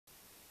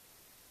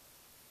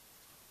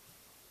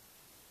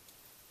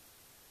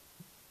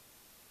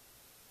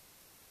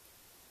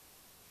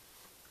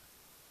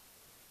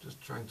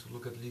trying to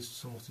look at least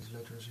some of these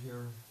letters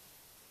here.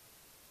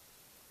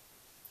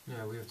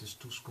 Yeah, we have this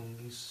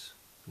Tuskongis,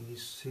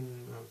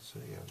 Nisin, I would say,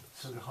 yeah.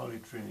 So the Holy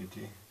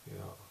Trinity.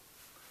 Yeah.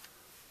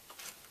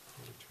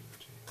 Holy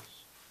Trinity,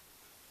 yes.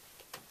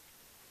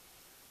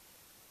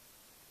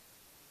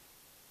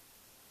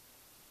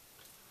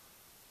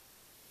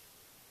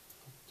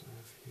 What do I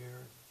have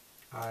here?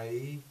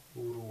 I,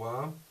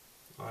 Urua,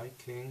 I,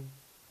 King.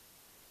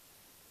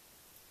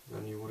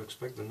 Then you would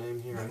expect the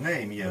name here. The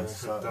name,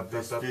 yes.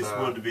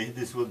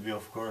 This would be,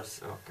 of course.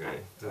 Okay,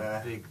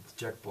 the big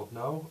jackpot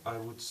now. I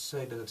would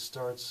say that it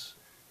starts.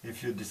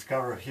 If you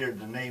discover here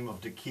the name of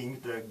the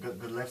king, the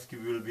Godlewski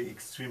will be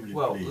extremely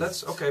well,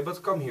 pleased. okay,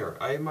 but come here.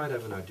 I might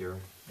have an idea.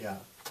 Yeah.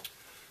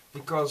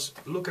 Because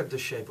look at the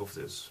shape of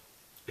this.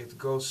 It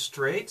goes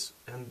straight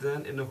and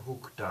then in a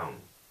hook down.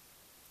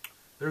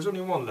 There's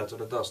only one letter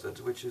that does that,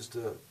 which is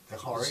the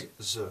Hori.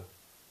 Z.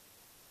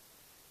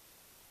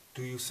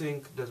 Do you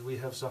think that we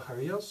have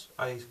Zacharias?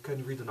 I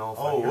can read an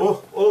alpha here.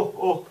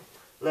 Oh!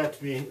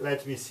 Let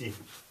me see.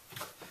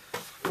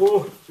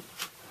 Oh,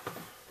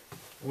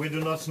 we do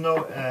not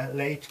know a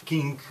late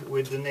king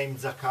with the name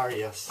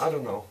Zacharias. I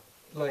don't know.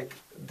 Like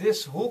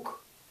this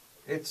hook,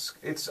 it's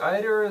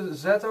either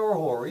Zeta or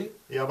Hori.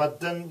 Yeah, but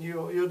then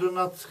you do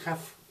not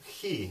have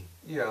he.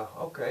 Yeah.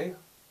 Okay.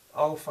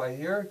 Alpha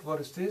here. What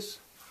is this?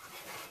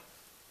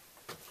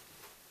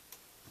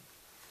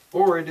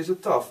 Or it is a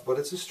tough, but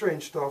it's a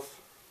strange tough.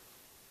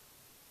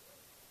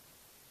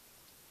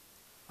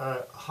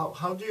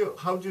 How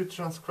do you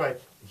transcribe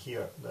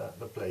here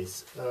the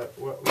place?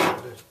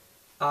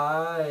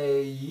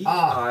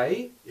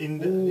 I in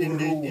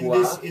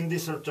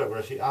this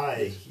orthography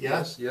I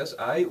yes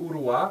I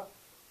Urua,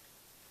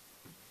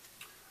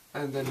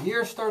 and then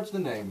here starts the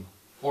name,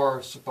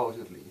 or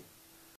supposedly.